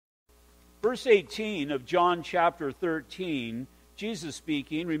Verse 18 of John chapter 13, Jesus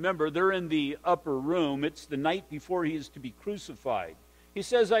speaking. Remember, they're in the upper room. It's the night before he is to be crucified. He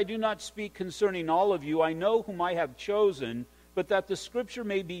says, I do not speak concerning all of you. I know whom I have chosen, but that the scripture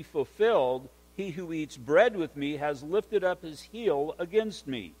may be fulfilled, he who eats bread with me has lifted up his heel against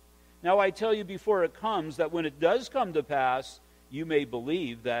me. Now I tell you before it comes, that when it does come to pass, you may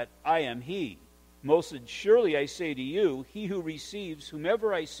believe that I am he. Most surely I say to you, he who receives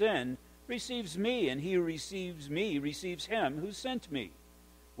whomever I send receives me, and he who receives me receives him who sent me.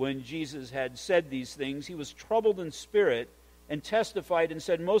 When Jesus had said these things, he was troubled in spirit, and testified and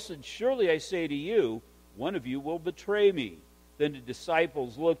said, Most surely I say to you, one of you will betray me. Then the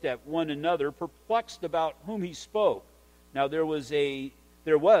disciples looked at one another, perplexed about whom he spoke. Now there was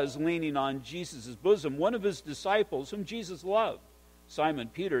leaning on Jesus' bosom one of his disciples whom Jesus loved. Simon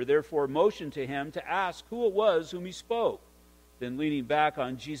Peter therefore motioned to him to ask who it was whom he spoke. Then leaning back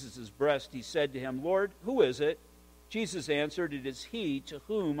on Jesus' breast, he said to him, Lord, who is it? Jesus answered, It is he to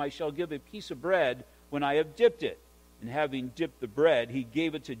whom I shall give a piece of bread when I have dipped it. And having dipped the bread, he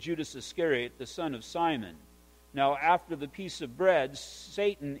gave it to Judas Iscariot, the son of Simon. Now after the piece of bread,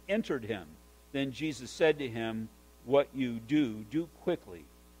 Satan entered him. Then Jesus said to him, What you do, do quickly.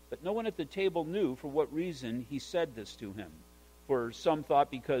 But no one at the table knew for what reason he said this to him. For some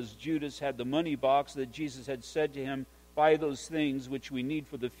thought because Judas had the money box that Jesus had said to him, Buy those things which we need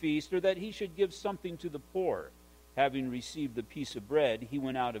for the feast, or that he should give something to the poor. Having received the piece of bread, he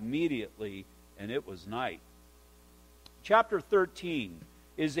went out immediately, and it was night. Chapter 13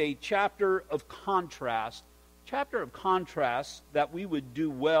 is a chapter of contrast that we would do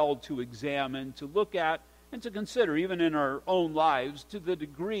well to examine, to look at, and to consider, even in our own lives, to the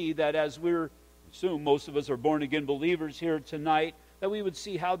degree that as we're, assume most of us are born-again believers here tonight, that we would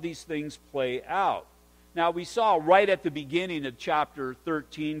see how these things play out. Now, we saw right at the beginning of chapter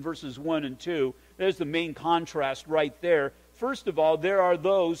 13, verses 1 and 2, there's the main contrast right there. First of all, there are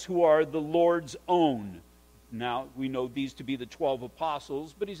those who are the Lord's own. Now, we know these to be the 12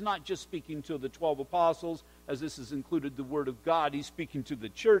 apostles, but he's not just speaking to the 12 apostles, as this has included the Word of God. He's speaking to the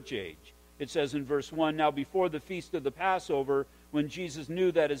church age. It says in verse 1, Now before the feast of the Passover, when Jesus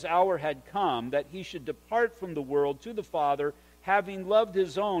knew that his hour had come, that he should depart from the world to the Father, having loved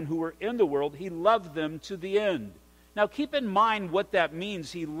his own who were in the world, he loved them to the end. Now keep in mind what that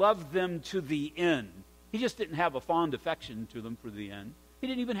means, he loved them to the end. He just didn't have a fond affection to them for the end. He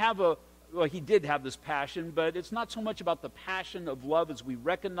didn't even have well, he did have this passion, but it's not so much about the passion of love as we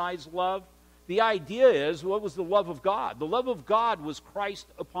recognize love. The idea is, what was the love of God? The love of God was Christ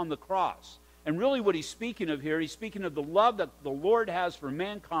upon the cross. And really what he's speaking of here, he's speaking of the love that the Lord has for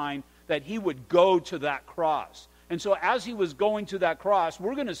mankind, that he would go to that cross. And so as he was going to that cross,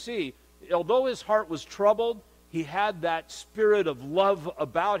 we're going to see, although his heart was troubled, he had that spirit of love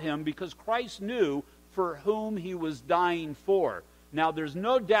about him because Christ knew for whom he was dying for. Now, there's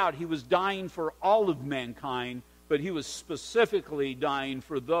no doubt he was dying for all of mankind, but he was specifically dying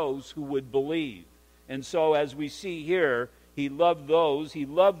for those who would believe. And so, as we see here, he loved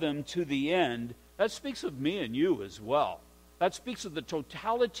them to the end. That speaks of me and you as well. That speaks of the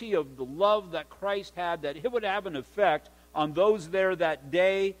totality of the love that Christ had, that it would have an effect on those there that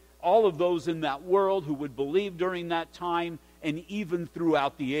day, all of those in that world who would believe during that time, and even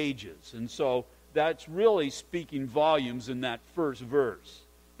throughout the ages. And so, that's really speaking volumes in that first verse.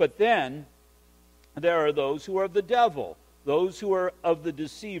 But then, there are those who are of the devil, those who are of the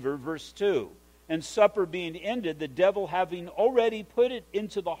deceiver, verse 2. And supper being ended, the devil having already put it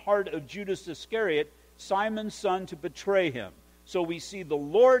into the heart of Judas Iscariot, Simon's son, to betray him. So we see the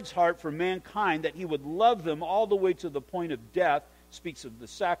Lord's heart for mankind, that he would love them all the way to the point of death, speaks of the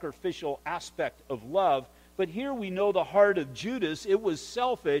sacrificial aspect of love. But here we know the heart of Judas, it was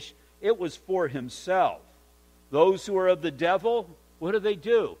selfish. It was for himself. Those who are of the devil, what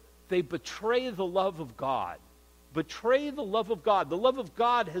do? They betray the love of God. Betray the love of God. The love of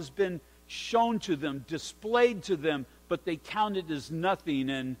God has been shown to them, displayed to them, but they count it as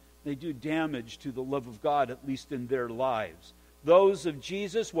nothing, and they do damage to the love of God, at least in their lives. Those of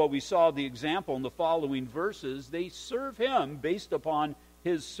Jesus, well, we saw the example in the following verses. They serve him based upon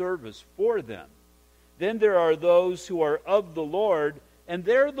his service for them. Then there are those who are of the Lord, and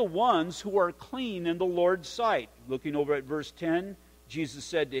they're the ones who are clean in the Lord's sight. Looking over at verse 10, Jesus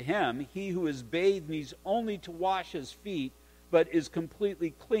said to him, He who is bathed needs only to wash his feet, but is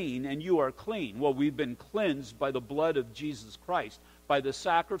completely clean, and you are clean. Well, we've been cleansed by the blood of Jesus Christ, by the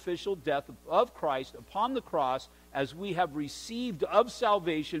sacrificial death of Christ upon the cross, as we have received of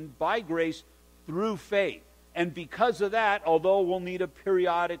salvation by grace through faith. And because of that, although we'll need a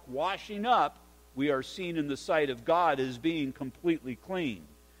periodic washing up, we are seen in the sight of God as being completely clean.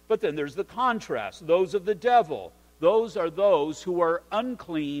 But then there's the contrast. Those of the devil. Those are those who are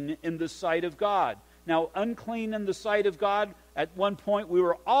unclean in the sight of God. Now, unclean in the sight of God, at one point we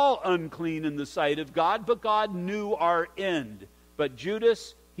were all unclean in the sight of God, but God knew our end. But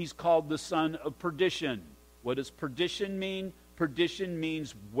Judas, he's called the son of perdition. What does perdition mean? Perdition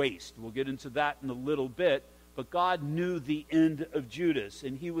means waste. We'll get into that in a little bit. But God knew the end of Judas,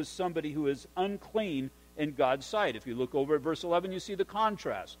 and he was somebody who is unclean in God's sight. If you look over at verse 11, you see the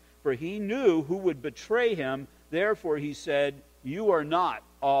contrast. For he knew who would betray him, therefore he said, you are not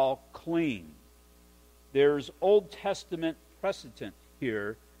all clean. There's Old Testament precedent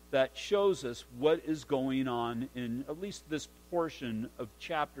here that shows us what is going on in at least this portion of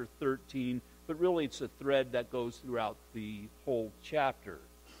chapter 13, but really it's a thread that goes throughout the whole chapter.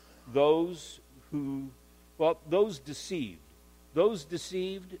 Those deceived,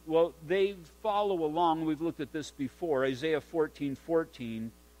 they follow along. We've looked at this before. Isaiah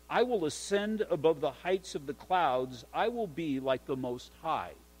 14:14. I will ascend above the heights of the clouds. I will be like the Most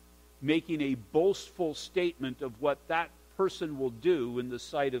High, making a boastful statement of what that person will do in the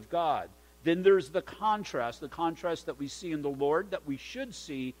sight of God. Then there's the contrast that we see in the Lord that we should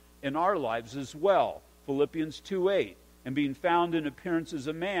see in our lives as well. Philippians 2:8. And being found in appearance as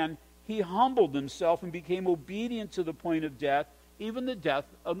a man, he humbled himself and became obedient to the point of death, even the death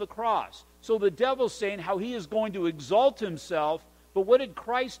on the cross. So the devil's saying how he is going to exalt himself, but what did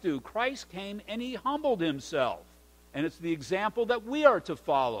Christ do? Christ came and he humbled himself. And it's the example that we are to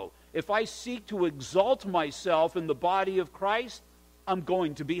follow. If I seek to exalt myself in the body of Christ, I'm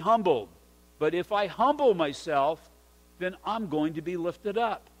going to be humbled. But if I humble myself, then I'm going to be lifted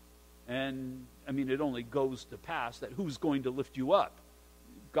up. And, it only goes to pass that who's going to lift you up?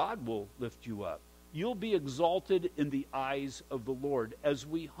 God will lift you up. You'll be exalted in the eyes of the Lord as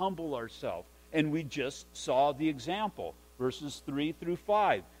we humble ourselves. And we just saw the example. Verses 3 through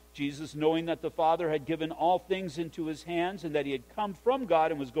 5. Jesus, knowing that the Father had given all things into his hands and that he had come from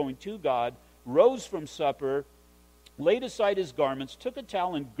God and was going to God, rose from supper, laid aside his garments, took a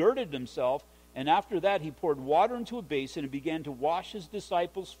towel and girded himself, and after that he poured water into a basin and began to wash his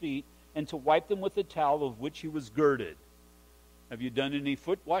disciples' feet and to wipe them with the towel of which he was girded. Have you done any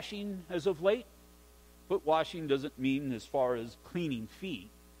foot washing as of late? Foot washing doesn't mean as far as cleaning feet,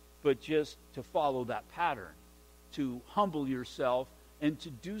 but just to follow that pattern, to humble yourself and to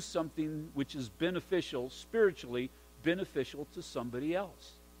do something which is beneficial, spiritually beneficial to somebody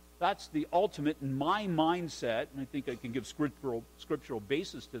else. That's the ultimate, in my mindset, and I think I can give scriptural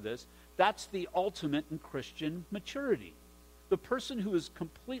basis to this, that's the ultimate in Christian maturity. The person who is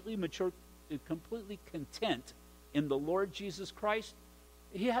completely mature, completely content in the Lord Jesus Christ,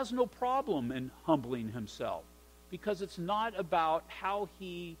 he has no problem in humbling himself, because it's not about how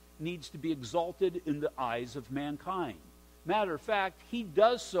he needs to be exalted in the eyes of mankind. Matter of fact, he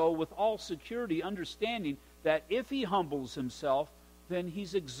does so with all security, understanding that if he humbles himself, then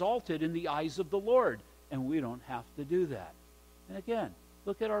he's exalted in the eyes of the Lord, and we don't have to do that. And again,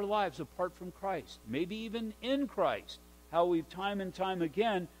 look at our lives apart from Christ, maybe even in Christ, how we've time and time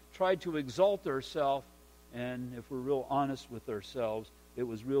again tried to exalt ourselves, and if we're real honest with ourselves, it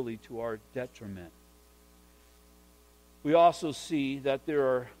was really to our detriment. We also see that there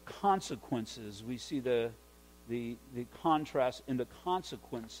are consequences. We see the contrast in the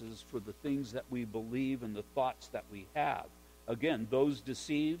consequences for the things that we believe and the thoughts that we have. Again, those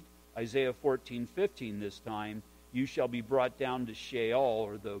deceived, Isaiah 14:15 this time, you shall be brought down to Sheol,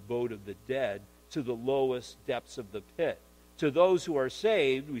 or the abode of the dead, to the lowest depths of the pit. To those who are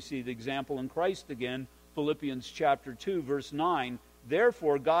saved, we see the example in Christ again, Philippians chapter 2, verse 9,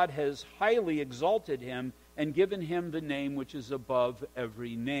 therefore God has highly exalted him and given him the name which is above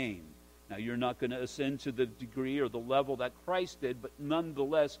every name. Now, you're not going to ascend to the degree or the level that Christ did, but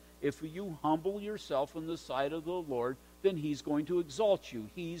nonetheless, if you humble yourself in the sight of the Lord, then he's going to exalt you.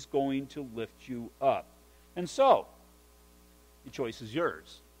 He's going to lift you up. And so, the choice is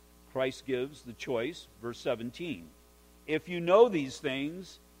yours. Christ gives the choice, verse 17. If you know these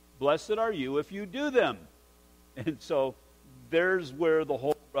things, blessed are you if you do them. And so, there's where the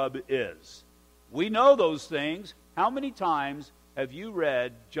whole rub is. We know those things. How many times have you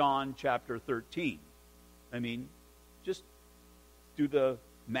read John chapter 13? Just do the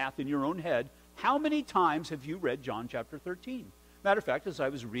math in your own head. How many times have you read John chapter 13? Matter of fact, as I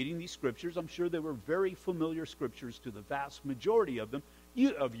was reading these scriptures, I'm sure they were very familiar scriptures to the vast majority of them.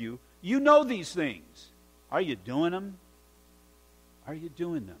 You know these things. Are you doing them? Are you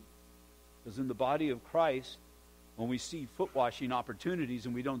doing them? Because in the body of Christ, when we see foot washing opportunities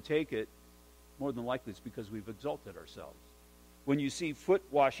and we don't take it, more than likely it's because we've exalted ourselves. When you see foot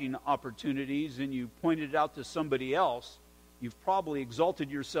washing opportunities and you point it out to somebody else, you've probably exalted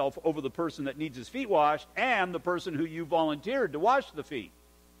yourself over the person that needs his feet washed and the person who you volunteered to wash the feet.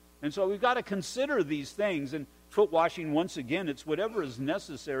 And so we've got to consider these things. And foot washing, once again, it's whatever is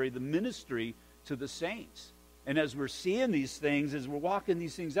necessary, the ministry to the saints. And as we're seeing these things, as we're walking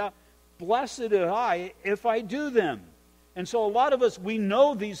these things out, blessed am I if I do them. And so a lot of us, we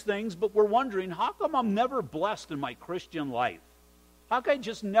know these things, but we're wondering, how come I'm never blessed in my Christian life? How can I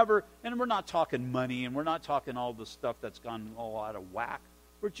just never, and we're not talking money, and we're not talking all the stuff that's gone all out of whack.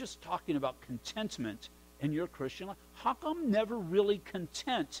 We're just talking about contentment in your Christian life. How come I'm never really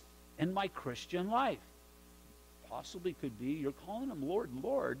content in my Christian life? Possibly could be you're calling him Lord,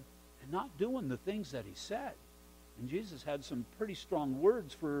 Lord, and not doing the things that he said. And Jesus had some pretty strong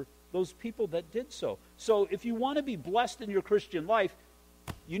words for those people that did so. So if you want to be blessed in your Christian life,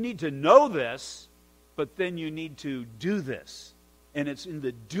 you need to know this, but then you need to do this. And it's in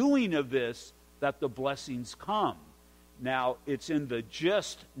the doing of this that the blessings come. Now, it's in the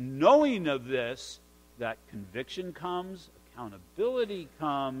just knowing of this that conviction comes, accountability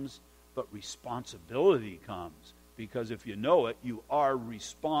comes, but responsibility comes. Because if you know it, you are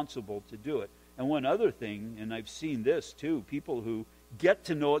responsible to do it. And one other thing, and I've seen this too, people who get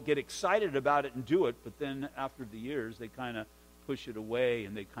to know it, get excited about it and do it, but then after the years, they kind of push it away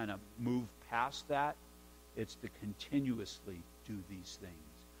and they kind of move past that. It's to continuously do these things.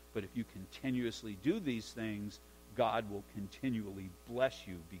 But if you continuously do these things, God will continually bless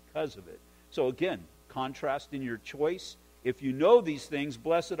you because of it. So again, contrast in your choice. If you know these things,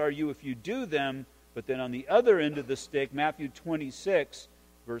 blessed are you if you do them. But then on the other end of the stick, Matthew 26,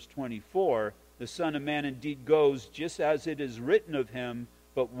 verse 24, the Son of Man indeed goes just as it is written of him,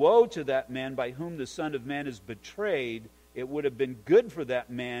 but woe to that man by whom the Son of Man is betrayed. It would have been good for that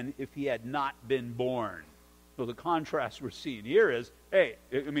man if he had not been born. So the contrast we're seeing here is, hey,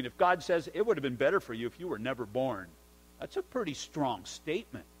 I mean, if God says it would have been better for you if you were never born, that's a pretty strong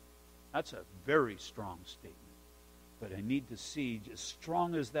statement. That's a very strong statement. But I need to see, as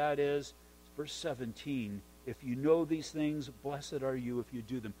strong as that is, verse 17, if you know these things, blessed are you if you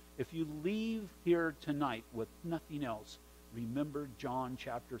do them. If you leave here tonight with nothing else, remember John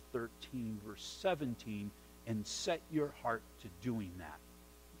chapter 13, verse 17, and set your heart to doing that.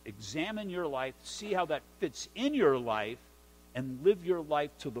 Examine your life, see how that fits in your life, and live your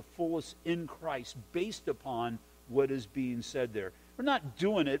life to the fullest in Christ based upon what is being said there. We're not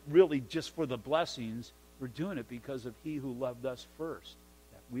doing it really just for the blessings. We're doing it because of he who loved us first.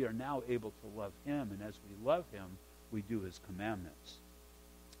 That we are now able to love him, and as we love him, we do his commandments.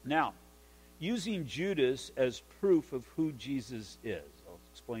 Now, using Judas as proof of who Jesus is. I'll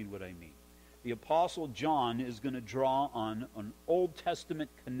explain what I mean. The Apostle John is going to draw on an Old Testament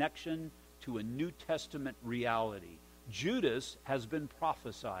connection to a New Testament reality. Judas has been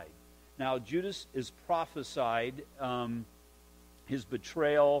prophesied. Now, Judas is prophesied, his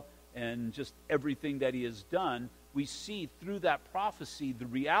betrayal and just everything that he has done. We see through that prophecy the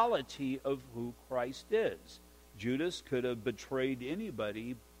reality of who Christ is. Judas could have betrayed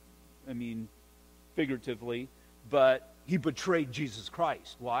anybody, I mean, figuratively, but he betrayed Jesus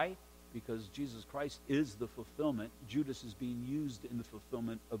Christ. Why? Because Jesus Christ is the fulfillment. Judas is being used in the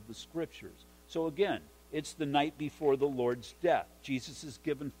fulfillment of the Scriptures. So again, it's the night before the Lord's death. Jesus is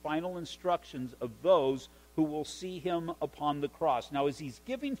given final instructions of those who will see him upon the cross. Now, as he's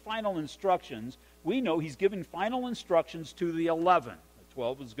giving final instructions, we know he's giving final instructions to the 11. The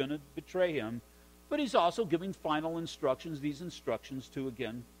 12 is going to betray him. But he's also giving final instructions, these instructions to,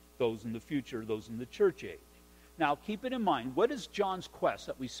 again, those in the future, those in the church age. Now, keep it in mind, what is John's quest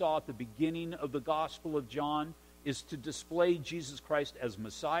that we saw at the beginning of the Gospel of John is to display Jesus Christ as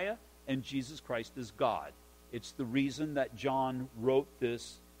Messiah and Jesus Christ as God. It's the reason that John wrote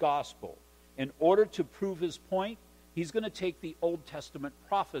this Gospel. In order to prove his point, he's going to take the Old Testament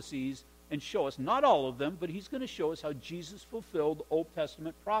prophecies and show us, not all of them, but he's going to show us how Jesus fulfilled Old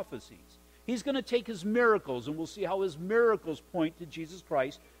Testament prophecies. He's going to take his miracles, and we'll see how his miracles point to Jesus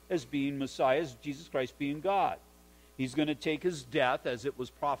Christ as being Messiah, as Jesus Christ being God. He's going to take his death, as it was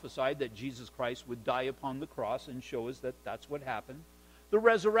prophesied that Jesus Christ would die upon the cross, and show us that that's what happened. The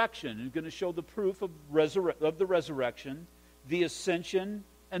resurrection, he's going to show the proof of the resurrection, the ascension,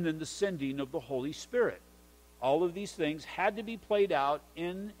 and then the sending of the Holy Spirit. All of these things had to be played out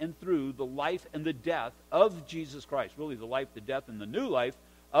in and through the life and the death of Jesus Christ. Really, the life, the death, and the new life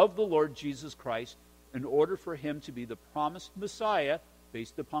of the Lord Jesus Christ in order for him to be the promised Messiah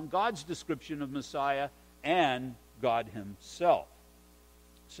based upon God's description of Messiah and God himself.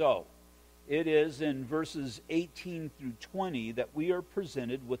 So, it is in verses 18 through 20 that we are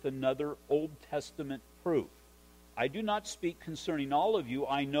presented with another Old Testament proof. I do not speak concerning all of you.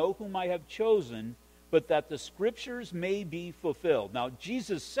 I know whom I have chosen, but that the Scriptures may be fulfilled. Now,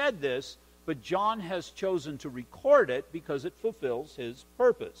 Jesus said this, but John has chosen to record it because it fulfills his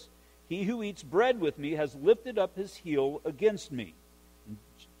purpose. He who eats bread with me has lifted up his heel against me. And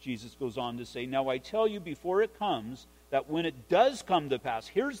Jesus goes on to say, now I tell you before it comes, that when it does come to pass,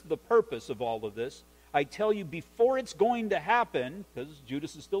 here's the purpose of all of this. I tell you before it's going to happen, because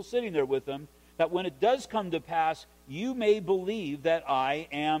Judas is still sitting there with him, that when it does come to pass, you may believe that I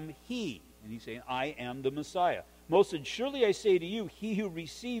am he. And he's saying, I am the Messiah. Most surely I say to you, he who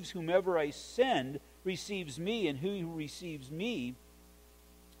receives whomever I send receives me, and he who receives me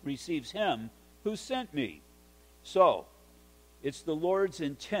receives him who sent me. So, it's the Lord's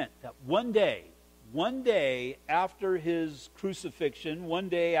intent that one day after his crucifixion, one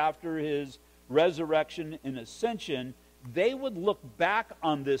day after his resurrection and ascension, they would look back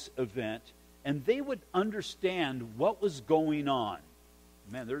on this event and they would understand what was going on.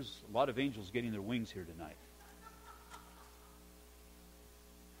 Man, there's a lot of angels getting their wings here tonight.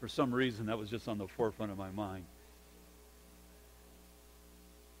 For some reason, that was just on the forefront of my mind.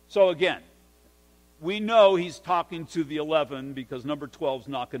 So again, we know he's talking to the 11 because number 12 is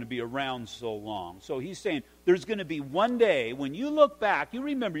not going to be around so long. So he's saying there's going to be one day when you look back, you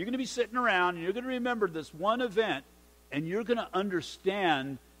remember, you're going to be sitting around and you're going to remember this one event and you're going to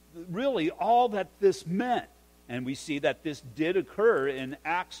understand really all that this meant. And we see that this did occur in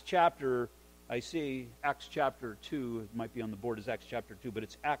Acts chapter, I see Acts chapter 2, it might be on the board as Acts chapter 2, but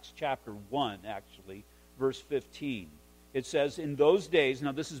it's Acts chapter 1 actually, verse 15. It says, in those days,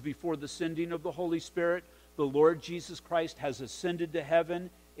 now this is before the sending of the Holy Spirit, the Lord Jesus Christ has ascended to heaven.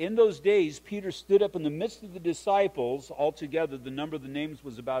 In those days, Peter stood up in the midst of the disciples. Altogether, the number of the names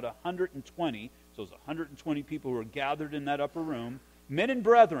was about 120. So it was 120 people who were gathered in that upper room. Men and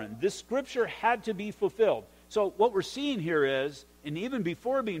brethren, this scripture had to be fulfilled. So what we're seeing here is, and even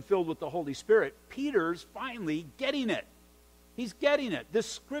before being filled with the Holy Spirit, Peter's finally getting it. He's getting it. This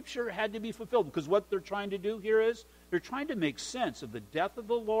scripture had to be fulfilled because what they're trying to do here is they're trying to make sense of the death of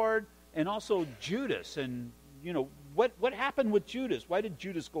the Lord and also Judas. And, you know, what happened with Judas? Why did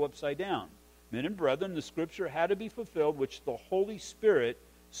Judas go upside down? Men and brethren, the scripture had to be fulfilled, which the Holy Spirit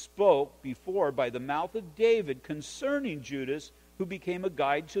spoke before by the mouth of David concerning Judas, who became a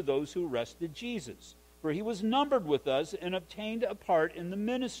guide to those who arrested Jesus. For he was numbered with us and obtained a part in the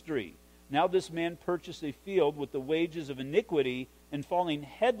ministry. Now this man purchased a field with the wages of iniquity, and falling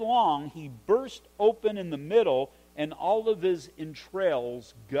headlong, he burst open in the middle, and all of his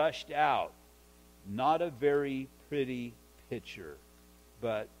entrails gushed out. Not a very pretty picture,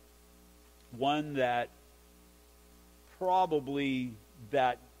 but one that probably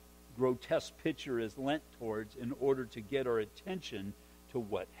that grotesque picture is lent towards in order to get our attention to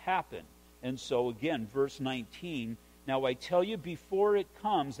what happened. And so again, verse 19, now I tell you before it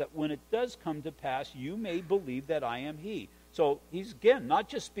comes, that when it does come to pass, you may believe that I am he. So he's, again, not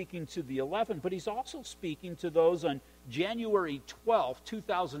just speaking to the 11, but he's also speaking to those on January 12,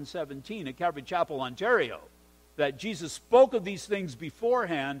 2017 at Calvary Chapel, Ontario, that Jesus spoke of these things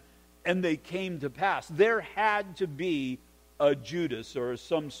beforehand, and they came to pass. There had to be a Judas or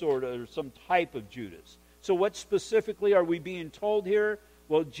some type of Judas. So what specifically are we being told here?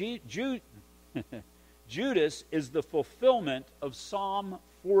 Well, Judas is the fulfillment of Psalm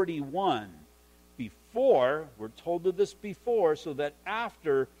 41. Before, we're told of this before, so that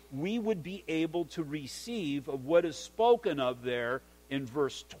after we would be able to receive of what is spoken of there in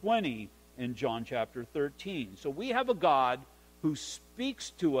verse 20 in John chapter 13. So we have a God who speaks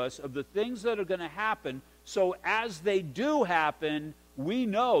to us of the things that are going to happen, so as they do happen, we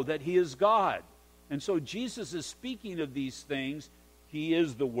know that he is God. And so Jesus is speaking of these things. He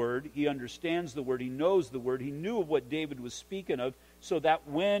is the Word. He understands the Word. He knows the Word. He knew of what David was speaking of, so that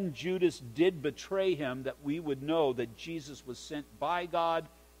when Judas did betray him, that we would know that Jesus was sent by God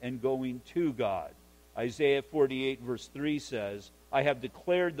and going to God. Isaiah 48 verse 3 says, I have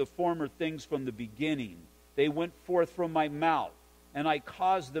declared the former things from the beginning. They went forth from my mouth, and I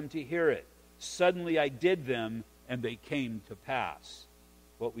caused them to hear it. Suddenly I did them, and they came to pass.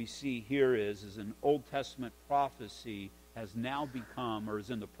 What we see here is an Old Testament prophecy has now become, or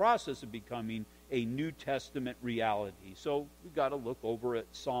is in the process of becoming, a New Testament reality. So we've got to look over at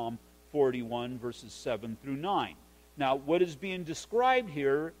Psalm 41, verses 7 through 9. Now, what is being described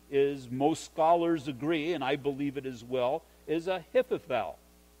here is, most scholars agree, and I believe it as well, is Ahithophel.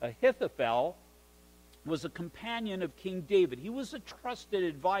 Ahithophel was a companion of King David. He was a trusted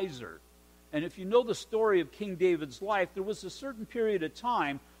advisor. And if you know the story of King David's life, there was a certain period of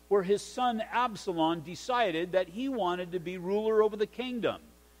time where his son Absalom decided that he wanted to be ruler over the kingdom.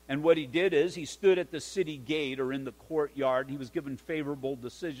 And what he did is he stood at the city gate or in the courtyard. He was given favorable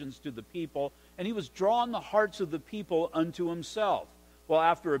decisions to the people. and he was drawing the hearts of the people unto himself. Well,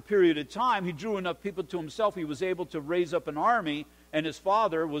 after a period of time, he drew enough people to himself, he was able to raise up an army, and his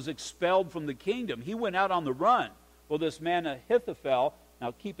father was expelled from the kingdom. He went out on the run. Well, this man Ahithophel,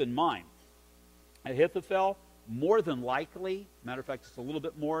 now keep in mind, Ahithophel, more than likely, matter of fact, it's a little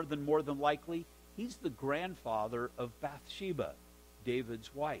bit more than likely, he's the grandfather of Bathsheba,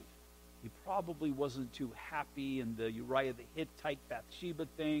 David's wife. He probably wasn't too happy in the Uriah the Hittite Bathsheba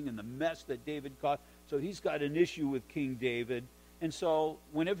thing and the mess that David caused. So he's got an issue with King David. And so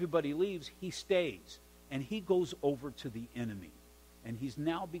when everybody leaves, he stays. And he goes over to the enemy. And he's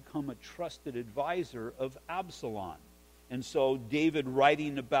now become a trusted advisor of Absalom. And so David,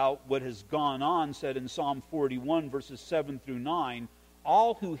 writing about what has gone on, said in Psalm 41, verses 7 through 9,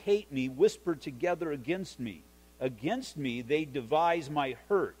 all who hate me whisper together against me. Against me they devise my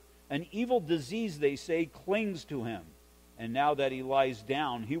hurt. An evil disease, they say, clings to him. And now that he lies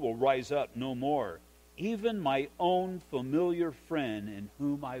down, he will rise up no more. Even my own familiar friend in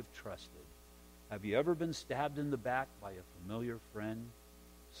whom I've trusted. Have you ever been stabbed in the back by a familiar friend?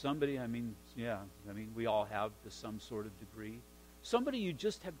 Somebody, we all have to some sort of degree. Somebody you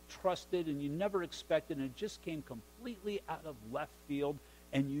just have trusted and you never expected, and it just came completely out of left field,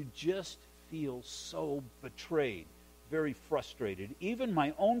 and you just feel so betrayed, very frustrated. Even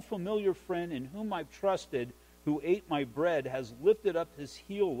my own familiar friend in whom I've trusted, who ate my bread, has lifted up his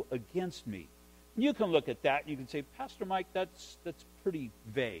heel against me. And you can look at that and you can say, Pastor Mike, that's pretty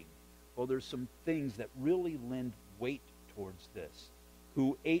vague. Well, there's some things that really lend weight towards this.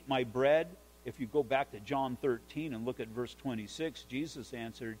 Who ate my bread? If you go back to John 13 and look at verse 26, Jesus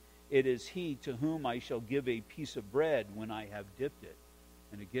answered, it is he to whom I shall give a piece of bread when I have dipped it.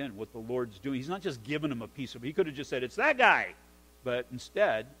 And again, what the Lord's doing, he's not just giving him a piece of, he could have just said, it's that guy. But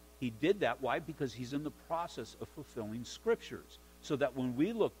instead, he did that. Why? Because he's in the process of fulfilling scriptures. So that when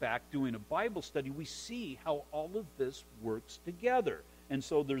we look back doing a Bible study, we see how all of this works together. And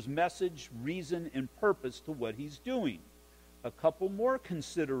so there's message, reason, and purpose to what he's doing. A couple more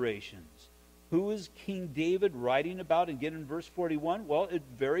considerations. Who is King David writing about? Again in verse 41, well, it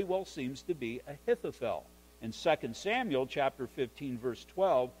very well seems to be Ahithophel. In 2 Samuel chapter 15, verse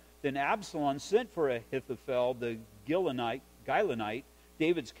 12, then Absalom sent for Ahithophel the Gilonite,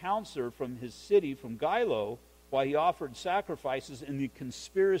 David's counselor from his city, from Gilo, while he offered sacrifices, and the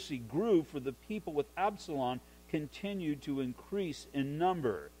conspiracy grew, for the people with Absalom continued to increase in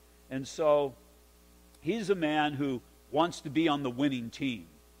number. And so he's a man who wants to be on the winning team.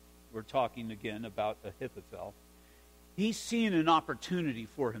 We're talking again about Ahithophel. He's seen an opportunity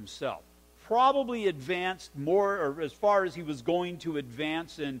for himself. Probably advanced more, or as far as he was going to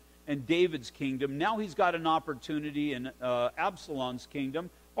advance in David's kingdom. Now he's got an opportunity in Absalom's kingdom,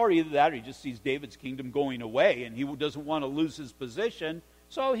 or either that or he just sees David's kingdom going away and he doesn't want to lose his position,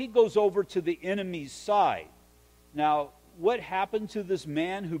 so he goes over to the enemy's side. Now, what happened to this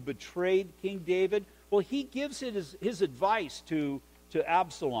man who betrayed King David? Well, he gives his advice to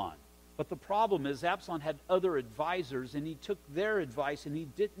Absalom. But the problem is Absalom had other advisors, and he took their advice, and he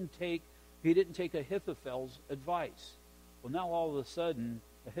didn't take Ahithophel's advice. Well, now all of a sudden,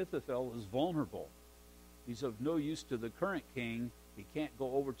 Ahithophel is vulnerable. He's of no use to the current king. He can't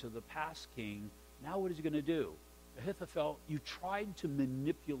go over to the past king. Now what is he going to do? Ahithophel, you tried to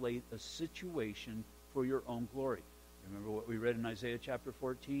manipulate a situation for your own glory. Remember what we read in Isaiah chapter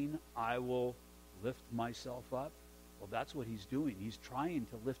 14? I will lift myself up. Well, that's what he's doing. He's trying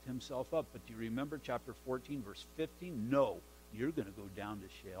to lift himself up. But do you remember chapter 14, verse 15? No, you're going to go down to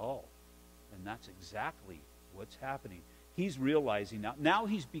Sheol. And that's exactly what's happening. He's realizing now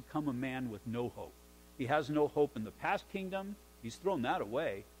he's become a man with no hope. He has no hope in the past kingdom. He's thrown that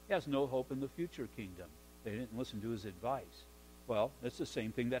away. He has no hope in the future kingdom. They didn't listen to his advice. Well, that's the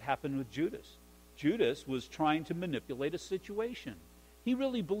same thing that happened with Judas. Judas was trying to manipulate a situation. He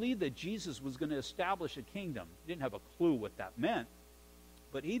really believed that Jesus was going to establish a kingdom. He didn't have a clue what that meant.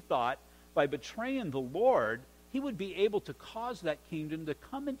 But he thought by betraying the Lord, he would be able to cause that kingdom to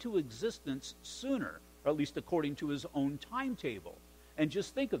come into existence sooner, or at least according to his own timetable. And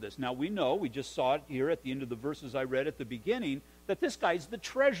just think of this. Now we know, we just saw it here at the end of the verses I read at the beginning, that this guy's the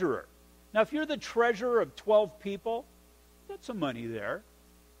treasurer. Now if you're the treasurer of 12 people, that's some money there.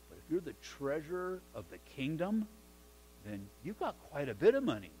 But if you're the treasurer of the kingdom, then you've got quite a bit of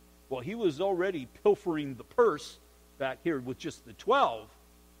money. Well, he was already pilfering the purse back here with just the 12.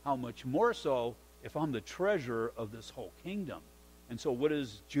 How much more so if I'm the treasurer of this whole kingdom? And so what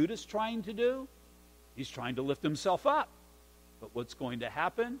is Judas trying to do? He's trying to lift himself up. But what's going to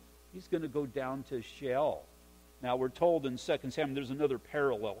happen? He's going to go down to Sheol. Now we're told in 2 Samuel, there's another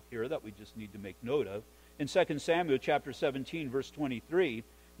parallel here that we just need to make note of. In 2 Samuel chapter 17, verse 23,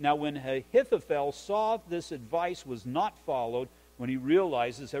 Now when Ahithophel saw this advice was not followed, when he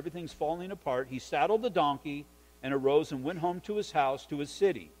realizes everything's falling apart, he saddled the donkey and arose and went home to his house, to his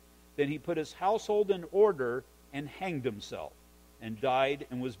city. Then he put his household in order and hanged himself, and died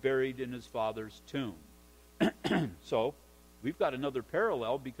and was buried in his father's tomb. So, we've got another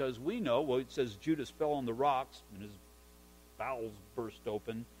parallel, because we know, well, it says Judas fell on the rocks and his bowels burst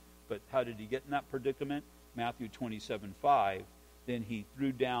open. But how did he get in that predicament? Matthew 27:5. Then he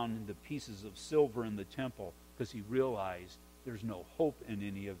threw down the pieces of silver in the temple, because he realized there's no hope in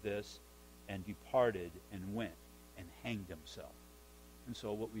any of this, and departed and went and hanged himself. And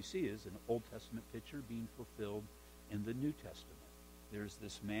so what we see is an Old Testament picture being fulfilled in the New Testament. There's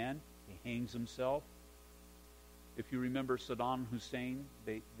this man, he hangs himself. If you remember Saddam Hussein,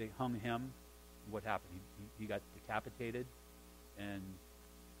 they hung him. What happened? He got decapitated, and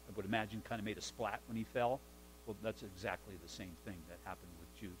I would imagine kind of made a splat when he fell. Well, that's exactly the same thing that happened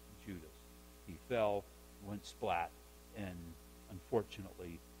with Judas. He fell, went splat, and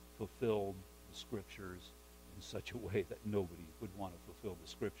unfortunately fulfilled the Scriptures in such a way that nobody would want to fulfill the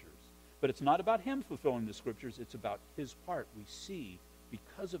Scriptures. But it's not about him fulfilling the Scriptures, it's about his part. We see,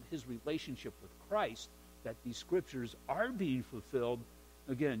 because of his relationship with Christ, that these Scriptures are being fulfilled.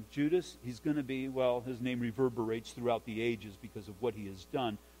 Again, Judas, he's going to be, well, his name reverberates throughout the ages because of what he has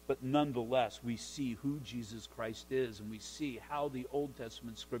done. But nonetheless, we see who Jesus Christ is, and we see how the Old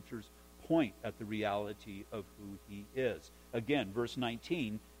Testament Scriptures point at the reality of who he is. Again, verse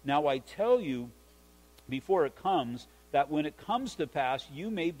 19, now I tell you before it comes, that when it comes to pass,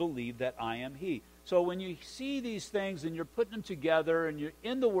 you may believe that I am he. So when you see these things and you're putting them together and you're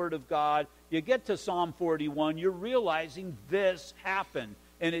in the Word of God, you get to Psalm 41, you're realizing this happened.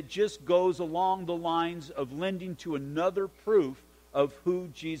 And it just goes along the lines of lending to another proof of who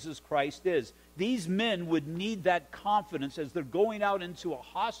Jesus Christ is. These men would need that confidence as they're going out into a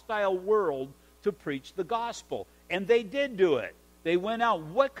hostile world to preach the gospel. And they did do it. They went out.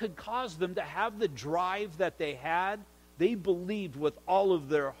 What could cause them to have the drive that they had? They believed with all of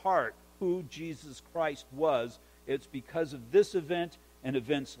their heart who Jesus Christ was. It's because of this event and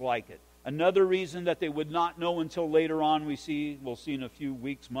events like it. Another reason that they would not know until later on, we'll see in a few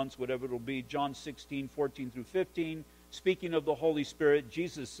weeks, months, whatever it'll be, John 16:14 through 15. Speaking of the Holy Spirit,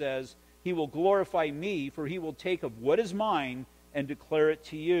 Jesus says, he will glorify me, for he will take of what is mine and declare it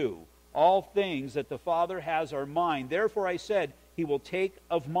to you. All things that the Father has are mine. Therefore I said, he will take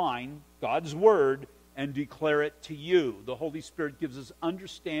of mine, God's word, and declare it to you. The Holy Spirit gives us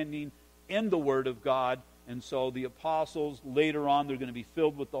understanding in the Word of God. And so the apostles, later on, they're going to be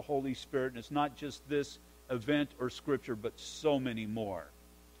filled with the Holy Spirit. And it's not just this event or Scripture, but so many more.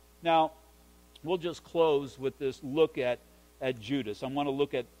 Now, we'll just close with this look at Judas. I want to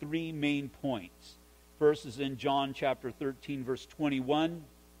look at three main points. First is in John chapter 13, verse 21.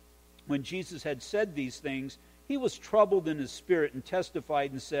 When Jesus had said these things, he was troubled in his spirit and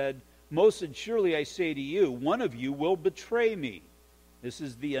testified and said, most surely I say to you, one of you will betray me. This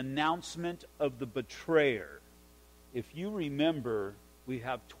is the announcement of the betrayer. If you remember, we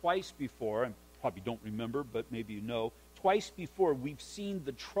have twice before, and probably don't remember, but maybe you know, twice before we've seen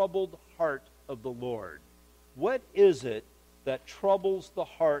the troubled heart of the Lord. What is it that troubles the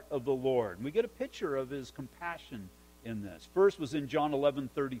heart of the Lord? And we get a picture of his compassion in this. First was in John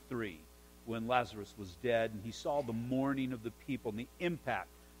 11:33, when Lazarus was dead, and he saw the mourning of the people and the impact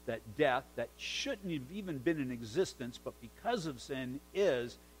that death, that shouldn't have even been in existence, but because of sin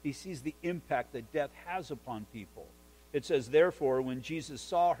is, he sees the impact that death has upon people. It says, therefore, when Jesus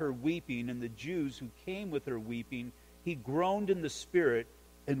saw her weeping, and the Jews who came with her weeping, he groaned in the spirit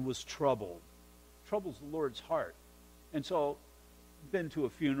and was troubled. Troubles the Lord's heart. And so, we've been to a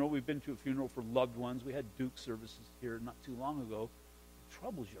funeral for loved ones. We had Duke services here not too long ago. It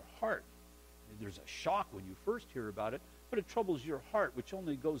troubles your heart. There's a shock when you first hear about it, but it troubles your heart, which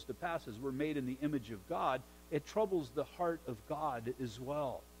only goes to pass as we're made in the image of God. It troubles the heart of God as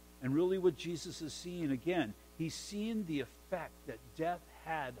well. And really what Jesus is seeing, again, he's seeing the effect that death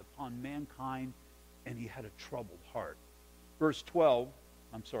had upon mankind, and he had a troubled heart.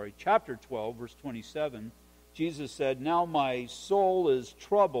 Chapter 12, verse 27, Jesus said, now my soul is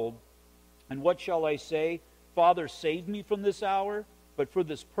troubled, and what shall I say? Father, save me from this hour, but for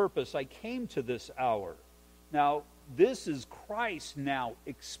this purpose I came to this hour. Now, this is Christ now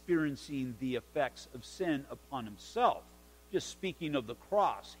experiencing the effects of sin upon himself. Just speaking of the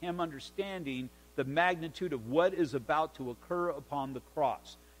cross, him understanding the magnitude of what is about to occur upon the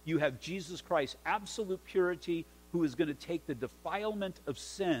cross. You have Jesus Christ, absolute purity, who is going to take the defilement of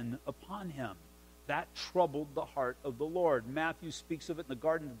sin upon him. That troubled the heart of the Lord. Matthew speaks of it in the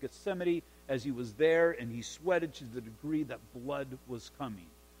Garden of Gethsemane as he was there, and he sweated to the degree that blood was coming.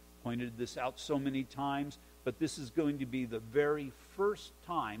 pointed this out so many times, but this is going to be the very first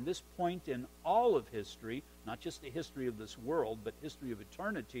time, this point in all of history, not just the history of this world, but history of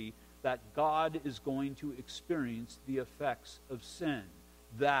eternity, that God is going to experience the effects of sin.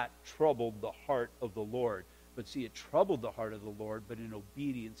 That troubled the heart of the Lord. But see, it troubled the heart of the Lord, but in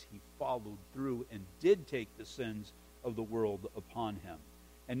obedience he followed through and did take the sins of the world upon him.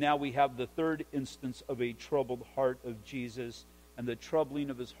 And now we have the third instance of a troubled heart of Jesus, and the troubling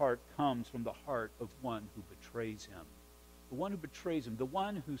of his heart comes from the heart of one who betrays him. The one who betrays him, the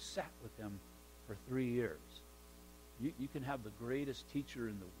one who sat with him for 3 years. You can have the greatest teacher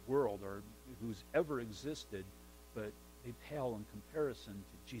in the world or who's ever existed, but they pale in comparison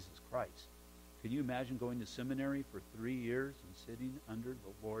to Jesus Christ. Can you imagine going to seminary for 3 years and sitting under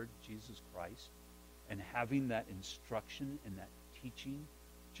the Lord Jesus Christ and having that instruction and that teaching?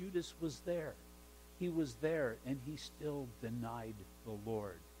 Judas was there. He was there, and he still denied the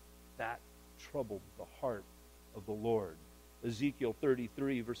Lord. That troubled the heart of the Lord. Ezekiel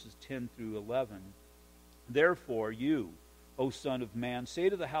 33, verses 10 through 11. Therefore you, O Son of Man, say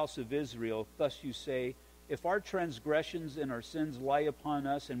to the house of Israel, thus you say, if our transgressions and our sins lie upon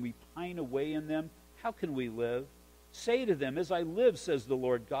us, and we pine away in them, how can we live? Say to them, as I live, says the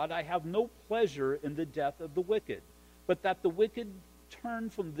Lord God, I have no pleasure in the death of the wicked, but that the wicked turn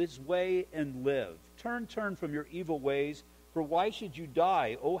from this way and live. Turn from your evil ways, for why should you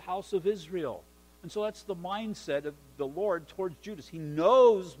die, O house of Israel? And so that's the mindset of the Lord towards Judas. He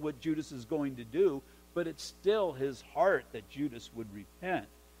knows what Judas is going to do, but it's still his heart that Judas would repent.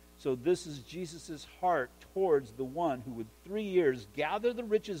 So this is Jesus' heart towards the one who would 3 years gather the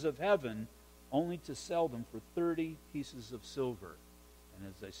riches of heaven only to sell them for 30 pieces of silver. And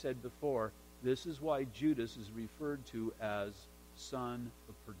as I said before, this is why Judas is referred to as son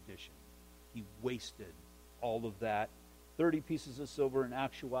of perdition. He wasted all of that. 30 pieces of silver, in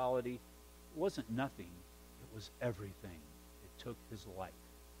actuality, wasn't nothing. It was everything. It took his life.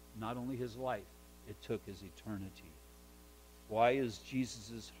 Not only his life, it took his eternity. Why is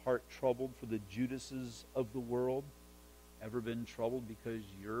Jesus' heart troubled for the Judases of the world? Ever been troubled because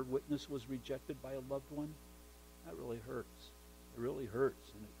your witness was rejected by a loved one? That really hurts. It really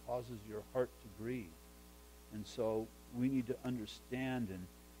hurts, and it causes your heart to grieve. And so we need to understand, and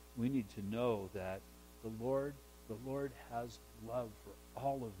we need to know that the Lord has love for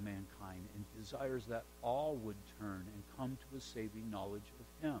all of mankind and desires that all would turn and come to a saving knowledge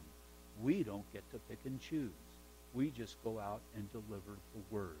of him. We don't get to pick and choose. We just go out and deliver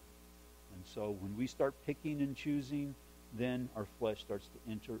the word. And so when we start picking and choosing, then our flesh starts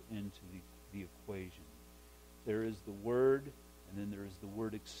to enter into the equation. There is the word, and then there is the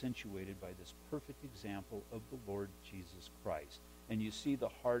word accentuated by this perfect example of the Lord Jesus Christ. And you see the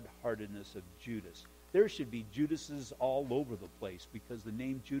hard-heartedness of Judas. There should be Judases all over the place because the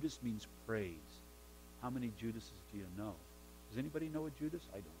name Judas means praise. How many Judases do you know? Does anybody know a Judas?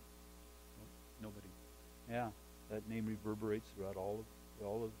 I don't. Nobody. Yeah, that name reverberates throughout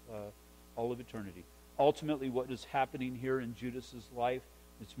all of eternity. Ultimately, what is happening here in Judas's life,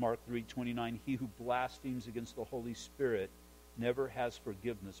 it's Mark 3:29. He who blasphemes against the Holy Spirit never has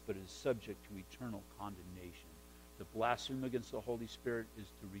forgiveness, but is subject to eternal condemnation. To blaspheme against the Holy Spirit is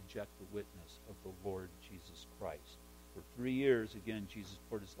to reject the witness of the Lord Jesus Christ. For 3 years, again, Jesus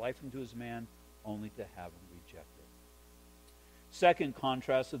poured his life into his man, only to have him rejected. Second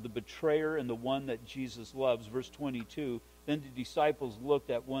contrast of the betrayer and the one that Jesus loves, verse 22, then the disciples looked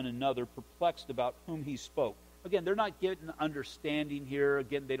at one another, perplexed about whom he spoke. Again, they're not getting understanding here.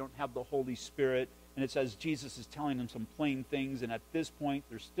 Again, they don't have the Holy Spirit. And it says Jesus is telling them some plain things, and at this point,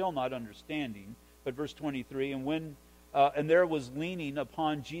 they're still not understanding. But verse 23, and there was leaning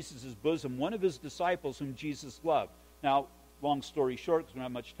upon Jesus' bosom one of his disciples whom Jesus loved. Now, long story short, because we don't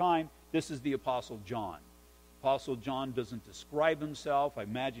have much time, this is the Apostle John. Apostle John doesn't describe himself. I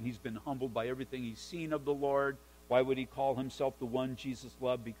imagine he's been humbled by everything he's seen of the Lord. Why would he call himself the one Jesus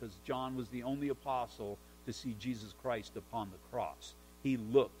loved? Because John was the only apostle to see Jesus Christ upon the cross. He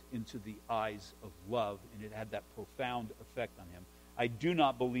looked into the eyes of love, and it had that profound effect on him. I do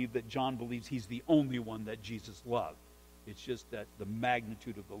not believe that John believes he's the only one that Jesus loved. It's just that the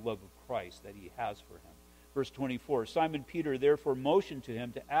magnitude of the love of Christ that he has for him. Verse 24, Simon Peter therefore motioned to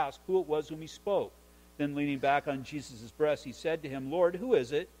him to ask who it was whom he spoke. Then leaning back on Jesus' breast, he said to him, Lord, who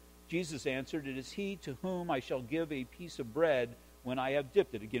is it? Jesus answered, it is he to whom I shall give a piece of bread when I have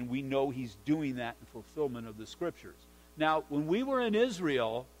dipped it. Again, we know he's doing that in fulfillment of the Scriptures. Now, when we were in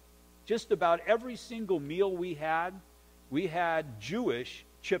Israel, just about every single meal we had Jewish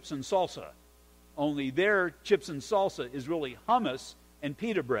chips and salsa. Only their chips and salsa is really hummus and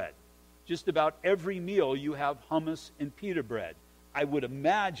pita bread. Just about every meal you have hummus and pita bread. I would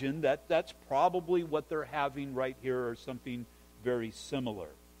imagine that that's probably what they're having right here, or something very similar.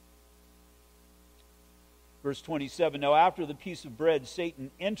 Verse 27, now after the piece of bread, Satan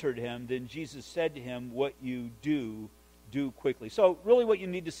entered him. Then Jesus said to him, what you do quickly. So really what you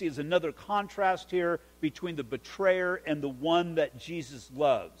need to see is another contrast here between the betrayer and the one that Jesus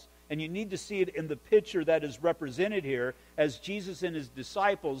loves. And you need to see it in the picture that is represented here. As Jesus and his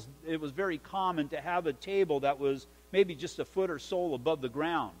disciples, it was very common to have a table that was maybe just a foot or so above the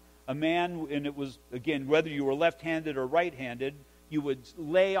ground. A man, and it was, again, whether you were left-handed or right-handed, you would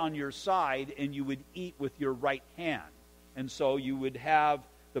lay on your side and you would eat with your right hand. And so you would have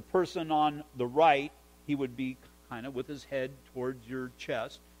the person on the right, he would be kind of with his head towards your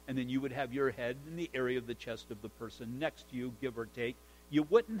chest, and then you would have your head in the area of the chest of the person next to you, give or take. You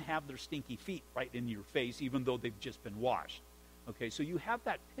wouldn't have their stinky feet right in your face, even though they've just been washed. Okay, so you have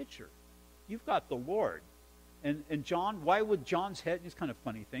that picture. You've got the Lord. And John, why would John's head, it's kind of a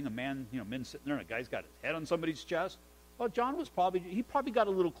funny thing, a man, men sitting there and a guy's got his head on somebody's chest. Well, John was he probably got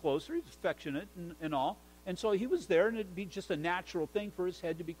a little closer. He was affectionate and all. And so he was there, and it'd be just a natural thing for his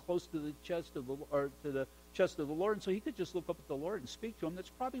head to be close to the chest of the chest of the Lord. And so he could just look up at the Lord and speak to him. That's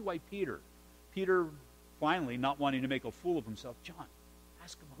probably why Peter, finally, not wanting to make a fool of himself, John,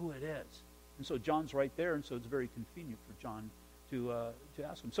 ask him who it is. And so John's right there, and so it's very convenient for John to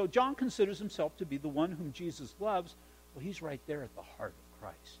ask him. So John considers himself to be the one whom Jesus loves. Well, he's right there at the heart of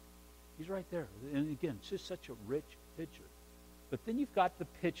Christ. He's right there. And again, it's just such a rich picture. But then you've got the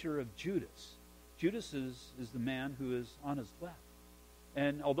picture of Judas. Judas is the man who is on his left.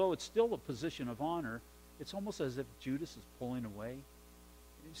 And although it's still a position of honor, it's almost as if Judas is pulling away.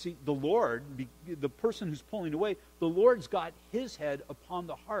 See, the Lord, the person who's pulling away, the Lord's got his head upon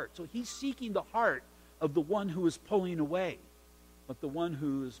the heart. So he's seeking the heart of the one who is pulling away. But the one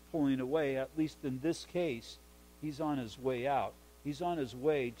who is pulling away, at least in this case, he's on his way out. He's on his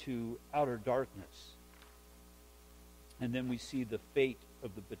way to outer darkness. And then we see the fate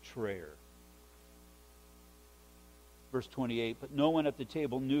of the betrayer. Verse 28, but no one at the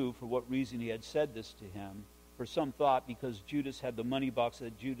table knew for what reason he had said this to him. For some thought because Judas had the money box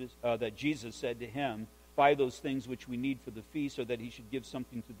that Jesus said to him, buy those things which we need for the feast, or that he should give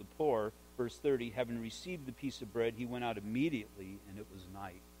something to the poor. Verse 30, having received the piece of bread, he went out immediately, and it was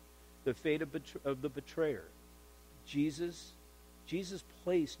night. The fate of the betrayer. Jesus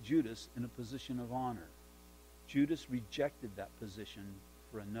placed Judas in a position of honor. Judas rejected that position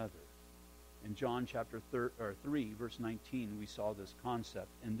for another. In John chapter 3, verse 19, we saw this concept.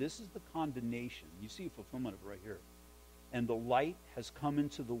 And this is the condemnation. You see fulfillment of it right here. And the light has come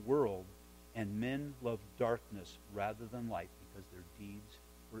into the world, and men love darkness rather than light because their deeds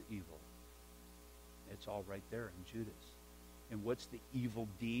were evil. It's all right there in Judas. And what's the evil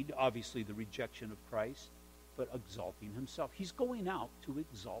deed? Obviously the rejection of Christ, but exalting himself. He's going out to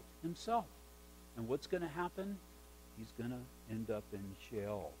exalt himself. And what's going to happen? He's going to end up in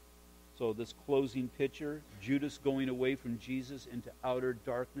Sheol. So this closing picture, Judas going away from Jesus into outer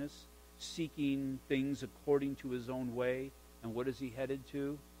darkness, seeking things according to his own way. And what is he headed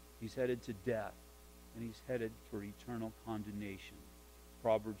to? He's headed to death. And he's headed for eternal condemnation.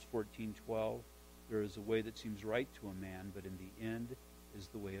 Proverbs 14:12, there is a way that seems right to a man, but in the end is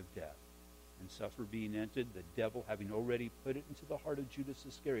the way of death. And suffer being entered, the devil having already put it into the heart of Judas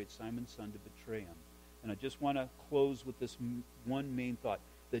Iscariot, Simon's son, to betray him. And I just want to close with this one main thought.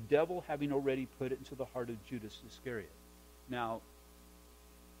 The devil having already put it into the heart of Judas Iscariot. Now,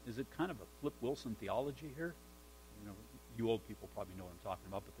 is it kind of a Flip Wilson theology here? You old people probably know what I'm talking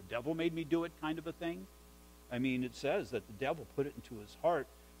about, but the devil made me do it kind of a thing? I mean, it says that the devil put it into his heart,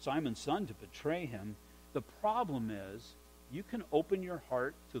 Simon's son, to betray him. The problem is, you can open your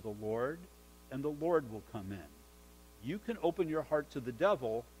heart to the Lord, and the Lord will come in. You can open your heart to the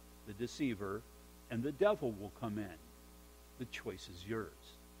devil, the deceiver, and the devil will come in. The choice is yours.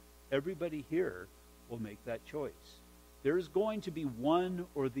 Everybody here will make that choice. There is going to be one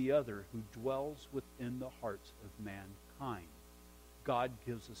or the other who dwells within the hearts of mankind. God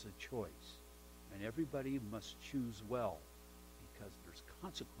gives us a choice, and everybody must choose well because there's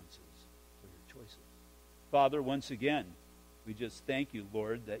consequences for your choices. Father, once again, we just thank you,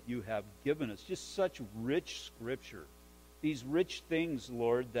 Lord, that you have given us just such rich scripture. These rich things,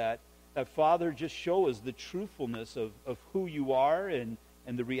 Lord, that Father, just show us the truthfulness of who you are and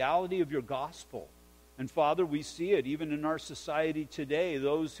the reality of your gospel. And Father, we see it even in our society today.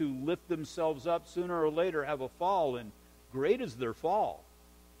 Those who lift themselves up sooner or later have a fall, and great is their fall.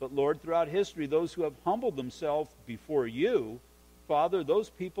 But Lord, throughout history, those who have humbled themselves before you, Father, those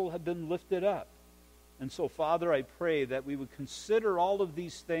people have been lifted up. And so, Father, I pray that we would consider all of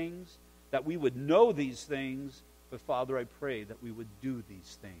these things, that we would know these things, But, Father, I pray that we would do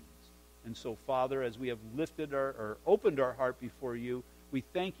these things. And so, Father, as we have lifted or opened our heart before you, we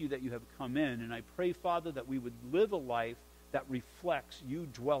thank you that you have come in. And I pray, Father, that we would live a life that reflects you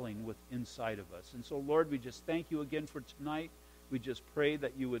dwelling inside of us. And so, Lord, we just thank you again for tonight. We just pray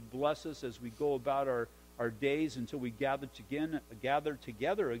that you would bless us as we go about our days until we gather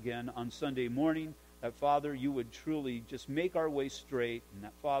together again on Sunday morning. That, Father, you would truly just make our way straight. And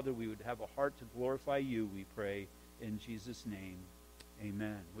that, Father, we would have a heart to glorify you, we pray. In Jesus' name,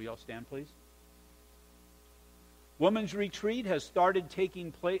 amen. Will you all stand, please? Women's Retreat has started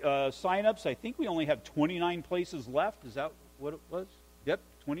taking sign-ups. I think we only have 29 places left. Is that what it was? Yep,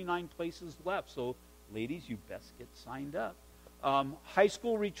 29 places left. So, ladies, you best get signed up. High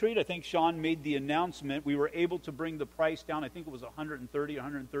school retreat, I think Sean made the announcement. We were able to bring the price down. I think it was 130,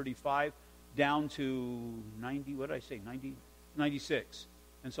 135, down to 90. What did I say? 90, 96.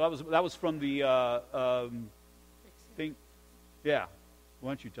 And so that was from the thing. Yeah. Why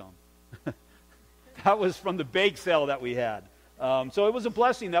don't you tell them? That was from the bake sale that we had. So it was a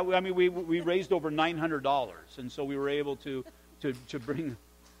blessing. That we raised over $900, and so we were able to bring.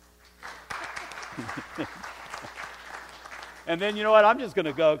 And then, you know what? I'm just going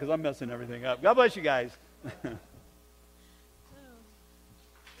to go because I'm messing everything up. God bless you guys.